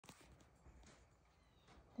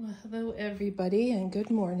Well, hello everybody and good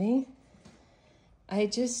morning. I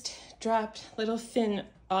just dropped little Finn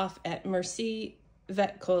off at Mercy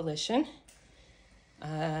Vet Coalition,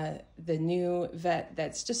 the new vet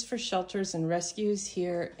that's just for shelters and rescues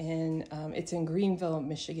here in, it's in Greenville,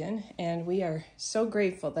 Michigan, and we are so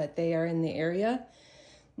grateful that they are in the area.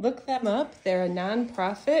 Look them up. They're a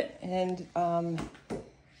nonprofit and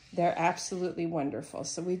they're absolutely wonderful.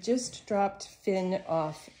 So we just dropped Finn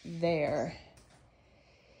off there.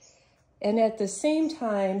 And at the same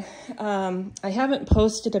time, I haven't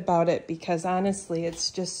posted about it because honestly,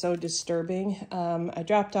 it's just so disturbing. I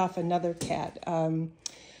dropped off another cat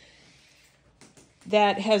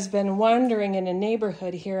that has been wandering in a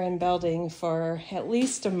neighborhood here in Belding for at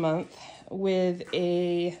least a month with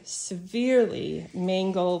a severely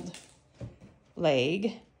mangled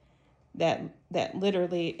leg that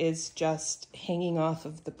literally is just hanging off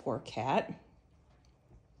of the poor cat.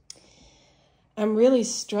 I'm really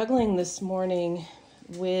struggling this morning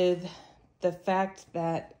with the fact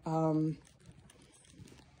that,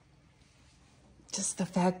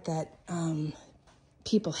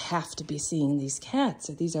 people have to be seeing these cats.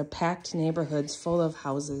 These are packed neighborhoods full of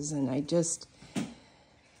houses, and I just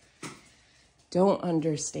don't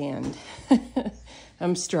understand.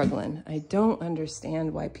 I'm struggling. I don't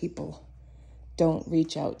understand why people don't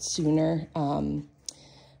reach out sooner.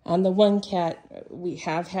 On the one cat, we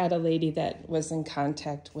have had a lady that was in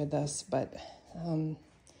contact with us, but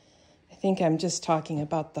I think I'm just talking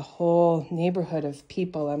about the whole neighborhood of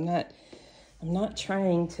people. I'm not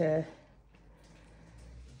trying to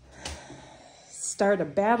start a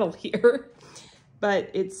battle here, but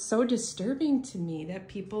it's so disturbing to me that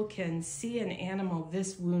people can see an animal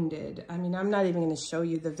this wounded. I mean, I'm not even going to show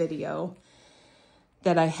you the video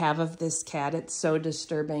that I have of this cat. It's so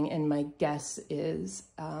disturbing, and my guess is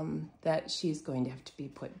that she's going to have to be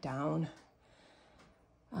put down.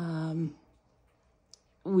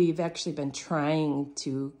 We've actually been trying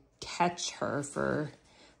to catch her for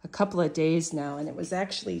a couple of days now, and it was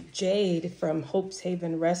actually Jade from Hope's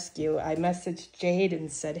Haven Rescue. I messaged Jade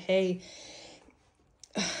and said, hey,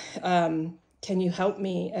 can you help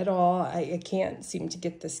me at all? I can't seem to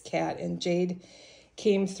get this cat. And Jade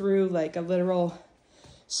came through like a literal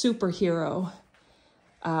superhero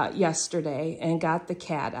yesterday and got the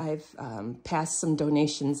cat. I've passed some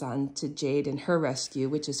donations on to Jade and her rescue,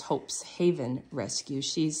 which is Hope's Haven Rescue.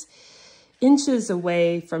 She's inches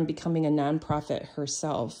away from becoming a nonprofit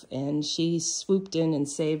herself, and she swooped in and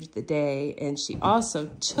saved the day. And she also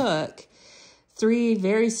took 3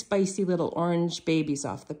 very spicy little orange babies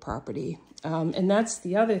off the property. And that's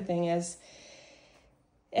the other thing, as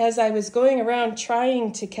I was going around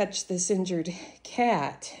trying to catch this injured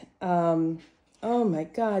cat, oh my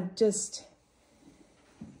God, just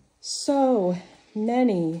so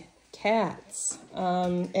many cats,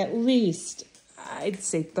 at least I'd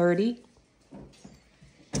say 30.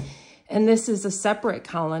 And this is a separate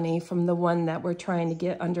colony from the one that we're trying to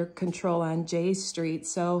get under control on J Street.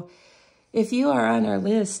 So if you are on our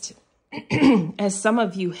list, as some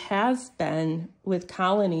of you have been with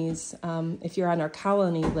colonies, if you're on our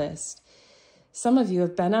colony list, some of you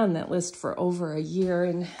have been on that list for over a year,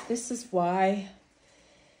 and this is why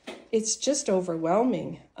it's just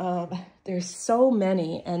overwhelming. There's so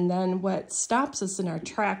many, and then what stops us in our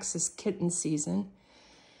tracks is kitten season.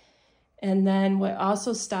 And then what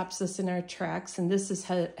also stops us in our tracks, and this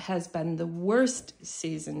has been the worst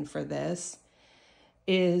season for this,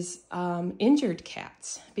 is injured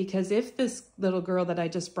cats. Because if this little girl that I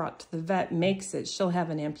just brought to the vet makes it, she'll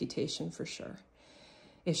have an amputation for sure.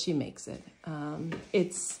 If she makes it.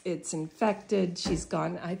 It's infected. She's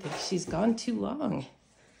gone, I think she's gone too long.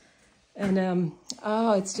 And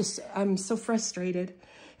it's just, I'm so frustrated.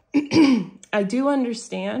 I do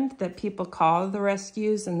understand that people call the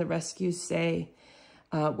rescues and the rescues say,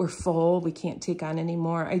 we're full, we can't take on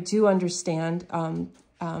anymore. I do understand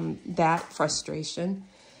that frustration.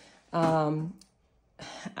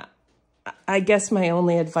 I guess my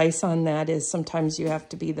only advice on that is sometimes you have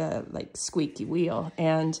to be the squeaky wheel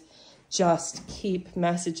and just keep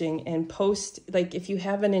messaging and post. Like if you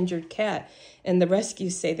have an injured cat and the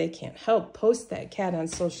rescues say they can't help, post that cat on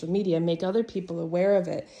social media, make other people aware of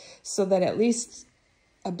it so that at least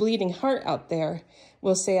a bleeding heart out there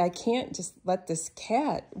will say, I can't just let this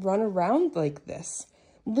cat run around like this,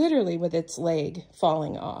 literally with its leg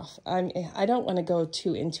falling off. I don't want to go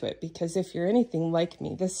too into it because if you're anything like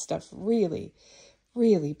me, this stuff really,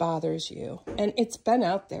 really bothers you. And it's been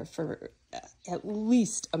out there for at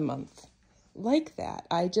least a month like that.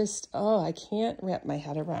 I just, I can't wrap my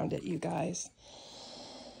head around it, you guys.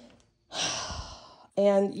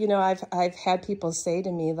 And, you know, I've had people say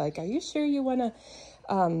to me, like, are you sure you want to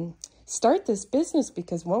start this business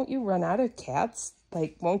because won't you run out of cats?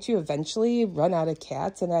 Like, won't you eventually run out of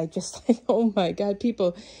cats? And I just like, oh my God,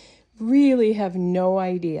 people really have no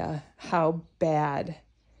idea how bad,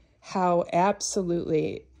 how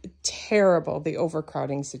absolutely terrible the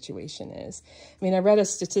overcrowding situation is. I mean, I read a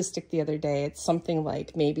statistic the other day. It's something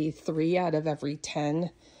like maybe 3 out of every 10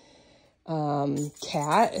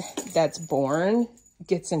 cat that's born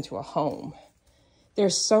gets into a home.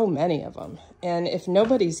 There's so many of them. And if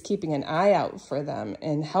nobody's keeping an eye out for them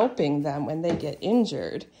and helping them when they get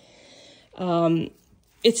injured,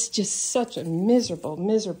 it's just such a miserable,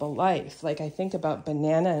 miserable life. Like I think about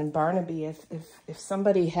Banana and Barnaby, if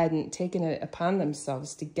somebody hadn't taken it upon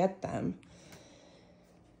themselves to get them.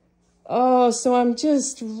 Oh, so I'm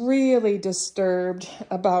just really disturbed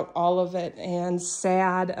about all of it and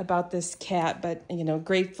sad about this cat, but, you know,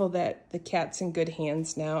 grateful that the cat's in good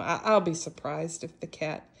hands now. I'll be surprised if the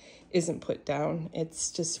cat isn't put down.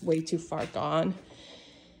 It's just way too far gone.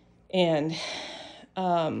 And,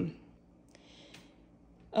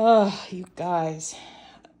 you guys,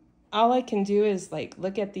 all I can do is like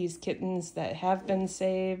look at these kittens that have been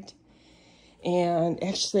saved. And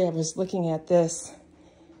actually I was looking at this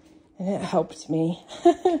and it helped me.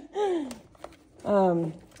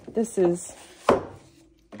 This is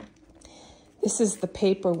the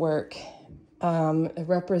paperwork. It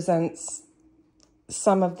represents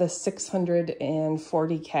some of the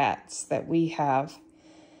 640 cats that we have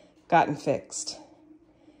gotten fixed.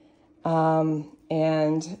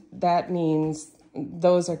 And that means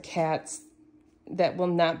those are cats that will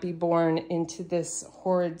not be born into this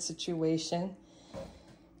horrid situation.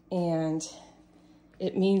 And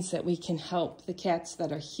it means that we can help the cats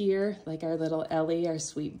that are here, like our little Ellie, our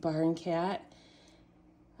sweet barn cat.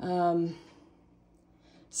 So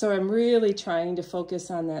I'm really trying to focus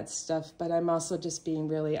on that stuff, but I'm also just being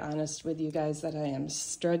really honest with you guys that I am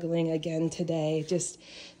struggling again today. Just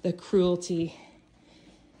the cruelty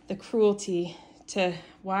to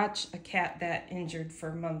watch a cat that injured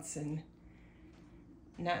for months and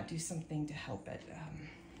not do something to help it.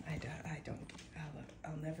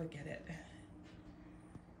 I'll never get it.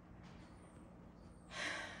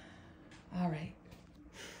 All right,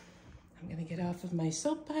 I'm gonna get off of my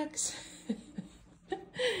soapbox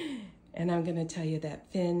and I'm gonna tell you that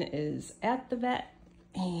Finn is at the vet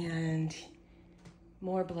and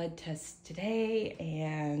more blood tests today,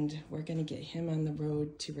 and we're gonna get him on the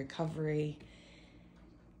road to recovery.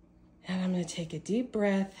 And I'm gonna take a deep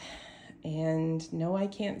breath and know I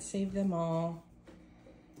can't save them all.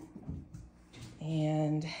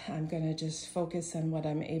 And I'm gonna just focus on what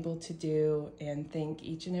I'm able to do and thank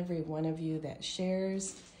each and every one of you that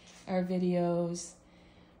shares our videos,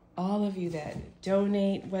 all of you that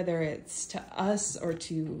donate, whether it's to us or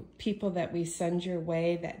to people that we send your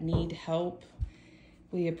way that need help.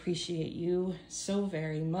 We appreciate you so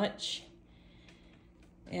very much.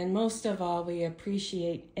 And most of all, we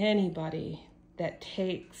appreciate anybody that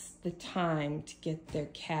takes the time to get their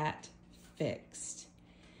cat fixed.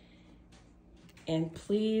 And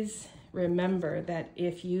please remember that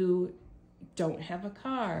if you don't have a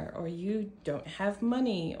car, or you don't have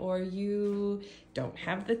money, or you don't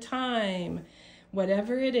have the time,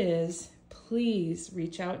 whatever it is, please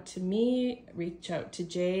reach out to me, reach out to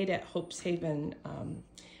Jade at Hope's Haven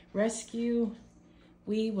Rescue.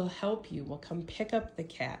 We will help you. We'll come pick up the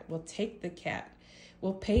cat. We'll take the cat.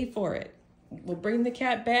 We'll pay for it. We'll bring the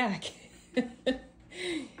cat back.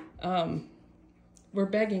 We're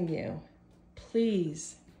begging you.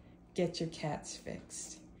 Please get your cats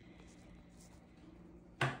fixed.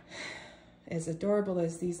 As adorable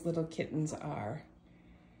as these little kittens are,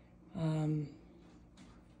 the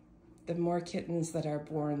more kittens that are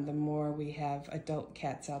born, the more we have adult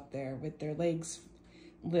cats out there with their legs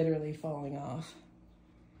literally falling off.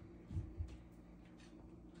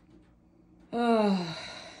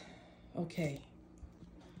 Okay.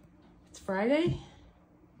 It's Friday.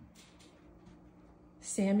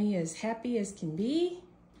 Sammy is happy as can be.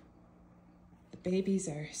 The babies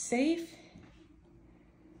are safe.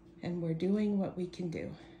 And we're doing what we can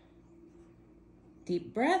do.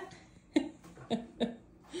 Deep breath. And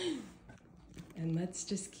let's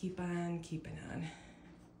just keep on keeping on.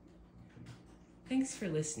 Thanks for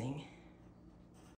listening.